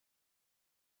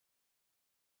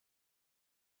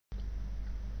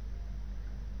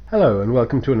Hello and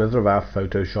welcome to another of our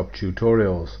Photoshop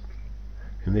tutorials.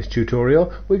 In this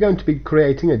tutorial we're going to be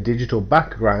creating a digital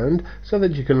background so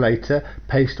that you can later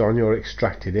paste on your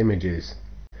extracted images.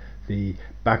 The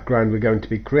background we're going to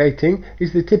be creating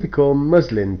is the typical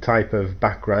muslin type of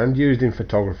background used in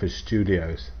photographers'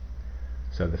 studios.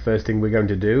 So the first thing we're going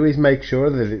to do is make sure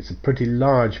that it's a pretty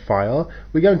large file.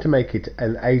 We're going to make it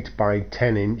an 8 by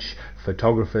 10 inch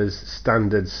photographer's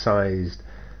standard sized.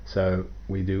 So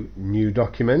we do new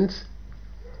document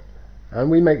and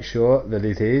we make sure that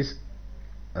it is,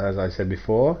 as I said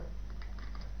before,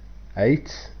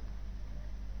 8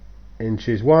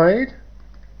 inches wide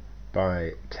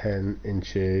by 10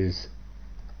 inches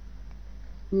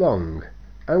long,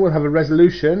 and we'll have a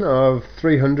resolution of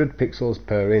 300 pixels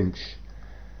per inch.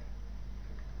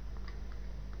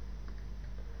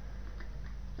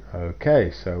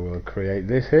 Okay, so we'll create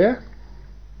this here.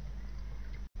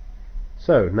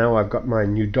 So now I've got my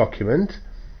new document.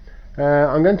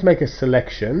 I'm going to make a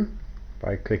selection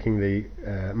by clicking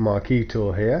the marquee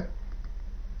tool here,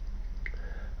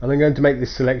 and I'm going to make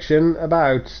this selection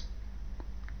about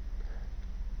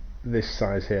this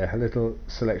size here, a little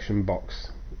selection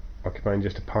box occupying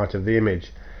just a part of the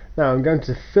image. Now I'm going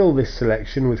to fill this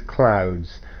selection with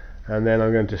clouds, and then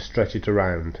I'm going to stretch it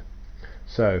around.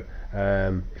 So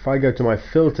if I go to my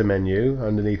filter menu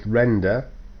underneath render,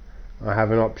 I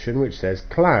have an option which says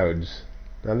clouds.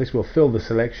 Now this will fill the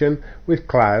selection with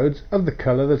clouds of the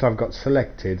colour that I've got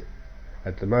selected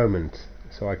at the moment.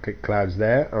 So I click clouds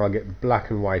there and I'll get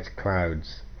black and white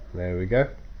clouds. There we go.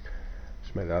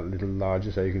 Just make that a little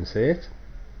larger so you can see it.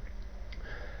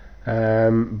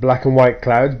 Black and white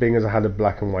clouds, being as I had a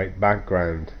black and white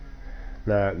background.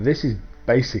 Now this is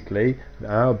basically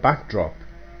our backdrop.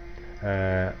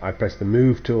 I press the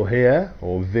move tool here,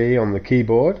 or V on the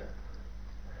keyboard.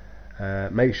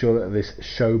 Make sure that this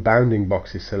show bounding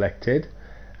box is selected.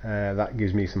 That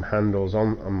gives me some handles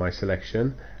on my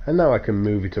selection, and now I can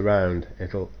move it around.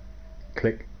 It'll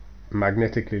click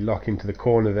magnetically lock into the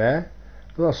corner there,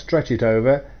 and I'll stretch it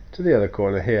over to the other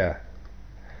corner here,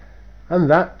 and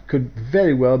that could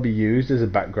very well be used as a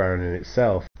background in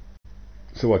itself.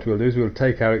 So what we'll do is we'll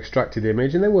take our extracted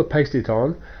image and then we'll paste it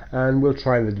on, and we'll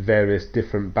try the various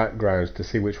different backgrounds to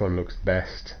see which one looks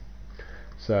best.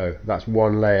 So that's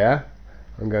one layer.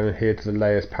 I'm going here to the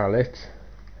layers palette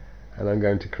and I'm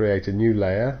going to create a new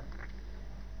layer,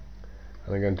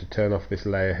 and I'm going to turn off this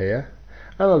layer here,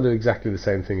 and I'll do exactly the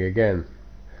same thing again.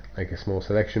 Make a small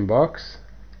selection box.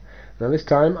 Now this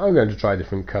time I'm going to try a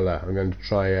different colour. I'm going to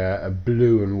try a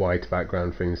blue and white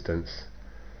background, for instance.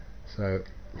 So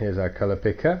here's our colour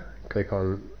picker. Click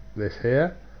on this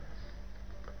here.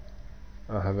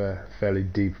 I'll have a fairly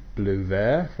deep blue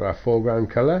there for our foreground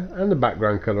colour, and the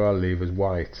background colour I'll leave as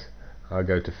white. I'll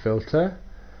go to filter,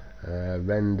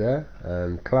 render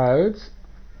and clouds,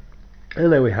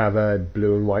 and then we have a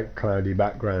blue and white cloudy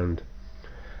background.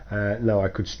 Now I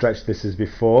could stretch this as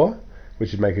before,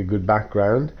 which would make a good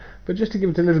background, but just to give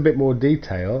it a little bit more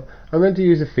detail, I'm going to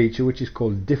use a feature which is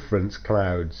called difference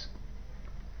clouds.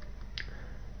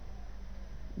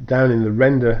 Down in the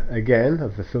render again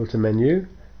of the filter menu,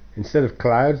 instead of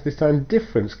clouds, this time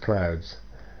difference clouds.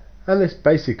 And this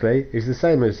basically is the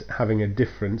same as having a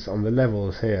difference on the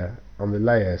levels here, on the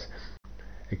layers.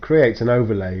 It creates an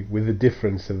overlay with the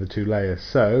difference of the two layers.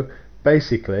 So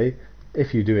basically,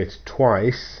 if you do it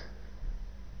twice,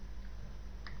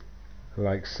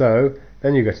 like so,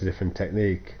 then you get a different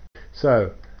technique.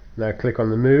 So now click on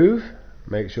the move,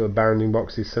 make sure bounding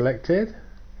box is selected.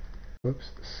 Whoops,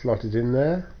 slot it in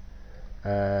there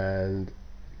and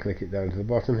click it down to the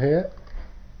bottom here.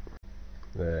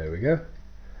 There we go.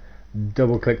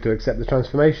 Double click to accept the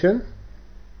transformation,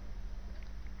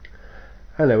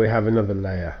 and then we have another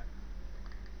layer.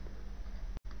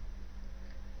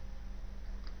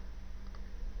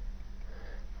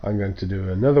 I'm going to do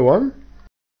another one.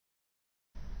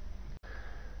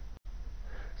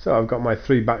 So I've got my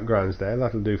three backgrounds there.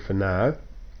 That'll do for now.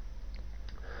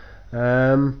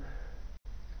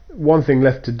 One thing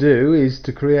left to do is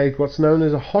to create what's known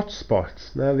as a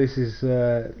hotspot. Now this is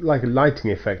like a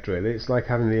lighting effect really. It's like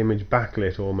having the image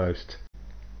backlit almost.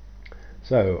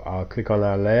 So I'll click on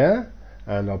our layer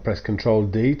and I'll press Ctrl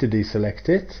D to deselect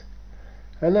it,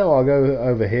 and now I'll go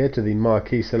over here to the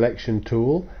marquee selection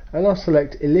tool and I'll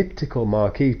select elliptical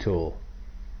marquee tool.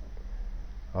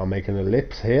 I'll make an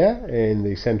ellipse here in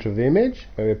the center of the image,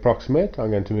 very approximate.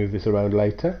 I'm going to move this around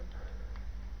later.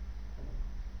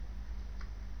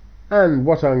 And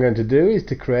what I'm going to do is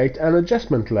to create an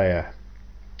adjustment layer.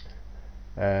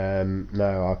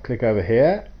 Now I'll click over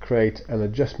here, create an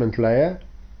adjustment layer,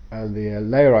 and the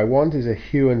layer I want is a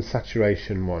hue and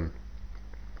saturation one.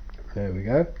 There we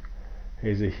go.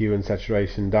 Here's a hue and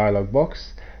saturation dialog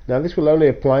box. Now this will only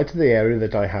apply to the area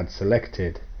that I had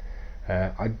selected.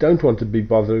 I don't want to be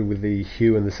bothered with the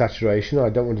hue and the saturation. I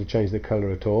don't want to change the color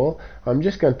at all. I'm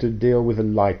just going to deal with the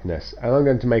lightness, and I'm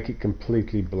going to make it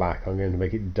completely black. I'm going to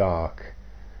make it dark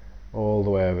all the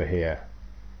way over here,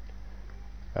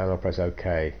 and I'll press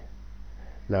OK.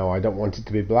 Now I don't want it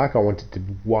to be black, I want it to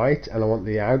be white, and I want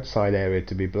the outside area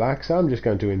to be black, so I'm just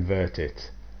going to invert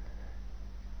it.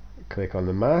 Click on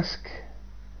the mask,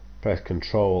 press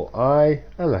Ctrl I,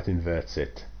 and that inverts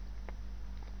it.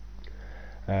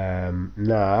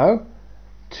 Now,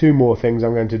 two more things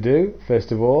I'm going to do.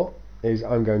 First of all is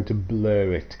I'm going to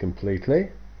blur it completely.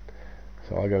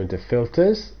 So I'll go into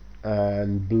Filters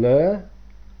and Blur,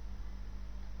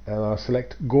 and I'll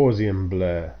select Gaussian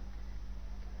Blur.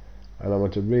 And I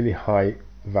want a really high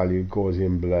value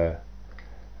Gaussian blur.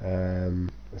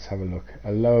 Let's have a look.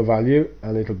 A lower value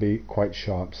and it'll be quite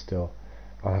sharp still.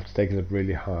 I'll have to take it up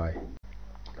really high.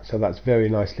 So that's very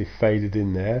nicely faded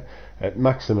in there at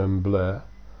maximum blur.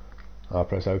 I'll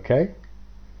press OK.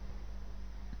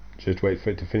 Just wait for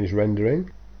it to finish rendering.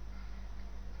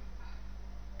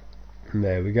 And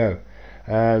there we go.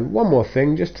 And one more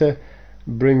thing, just to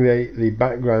bring the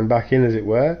background back in, as it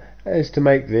were, is to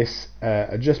make this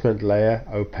adjustment layer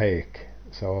opaque.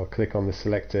 So I'll click on the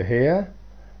selector here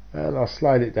and I'll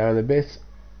slide it down a bit.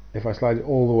 If I slide it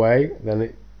all the way, then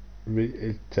it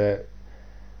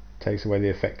takes away the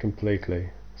effect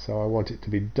completely. So I want it to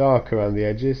be dark around the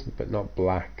edges but not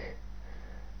black.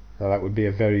 Now that would be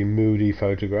a very moody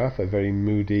photograph, a very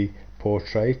moody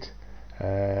portrait,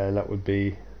 and that would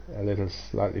be a little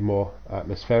slightly more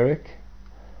atmospheric.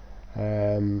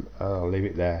 I'll leave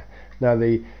it there. Now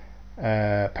the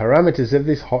parameters of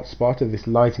this hotspot, of this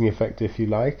lighting effect if you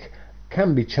like,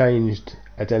 can be changed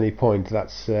at any point.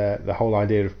 That's the whole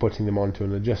idea of putting them onto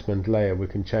an adjustment layer. We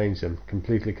can change them,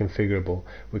 completely configurable.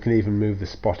 We can even move the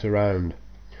spot around.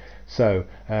 So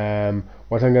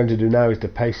what I'm going to do now is to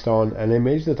paste on an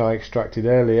image that I extracted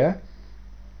earlier,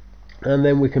 and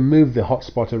then we can move the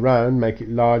hotspot around, make it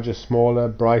larger, smaller,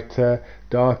 brighter,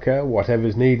 darker,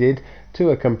 whatever's needed to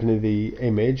accompany the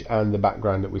image and the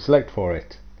background that we select for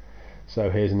it. So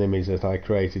here's an image that I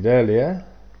created earlier.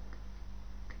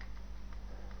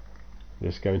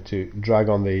 Just going to drag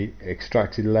on the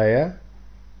extracted layer,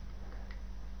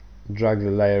 drag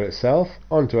the layer itself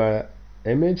onto our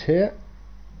image here.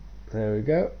 There we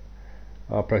go.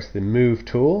 I'll press the move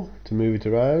tool to move it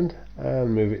around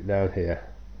and move it down here.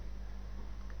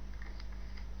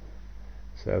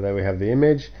 So there we have the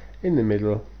image in the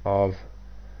middle of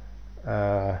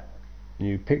our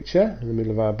new picture, in the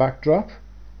middle of our backdrop.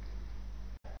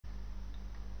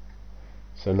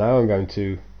 So now I'm going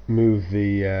to move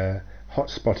the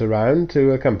hotspot around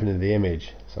to accompany the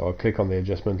image. So I'll click on the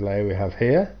adjustment layer we have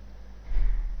here.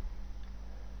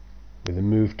 With the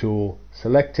move tool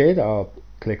selected, I'll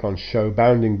click on show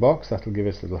bounding box. That'll give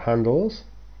us little handles,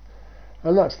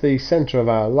 and that's the center of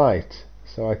our light,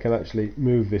 so I can actually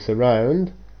move this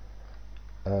around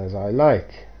as I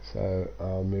like. So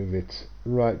I'll move it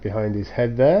right behind his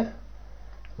head there,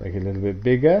 make it a little bit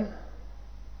bigger,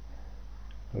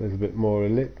 a little bit more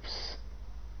ellipse,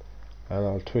 and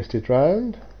I'll twist it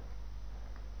round,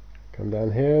 come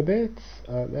down here a bit,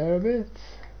 out there a bit.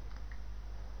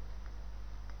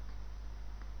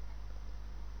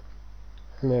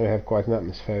 And there we have quite an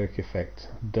atmospheric effect.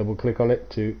 Double click on it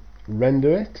to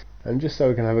render it, and just so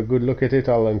we can have a good look at it,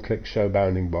 I'll unclick show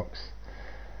bounding box.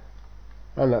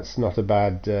 And that's not a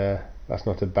bad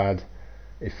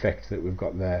effect that we've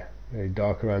got there. Very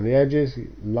dark around the edges,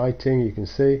 lighting you can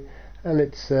see, and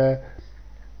it's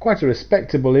quite a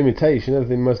respectable imitation of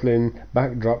the muslin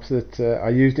backdrops that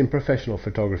are used in professional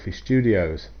photography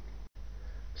studios.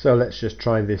 So let's just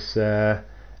try this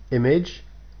image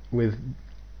with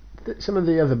some of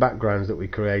the other backgrounds that we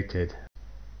created.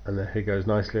 And there it goes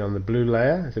nicely on the blue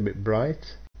layer. It's a bit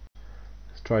bright.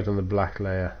 Let's try it on the black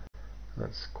layer.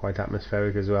 That's quite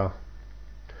atmospheric as well.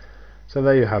 So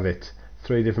there you have it.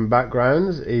 3 different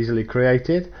backgrounds, easily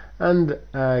created, and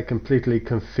completely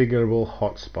configurable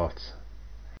hotspots.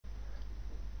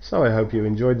 So I hope you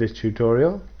enjoyed this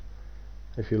tutorial.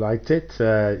 If you liked it,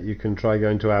 you can try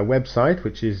going to our website,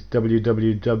 which is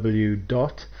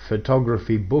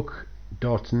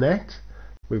www.photographybook.net.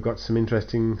 We've got some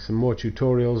more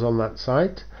tutorials on that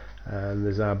site, and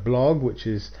there's our blog, which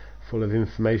is full of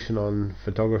information on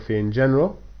photography in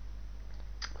general.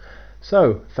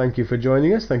 So thank you for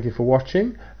joining us, thank you for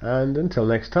watching, and until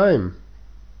next time.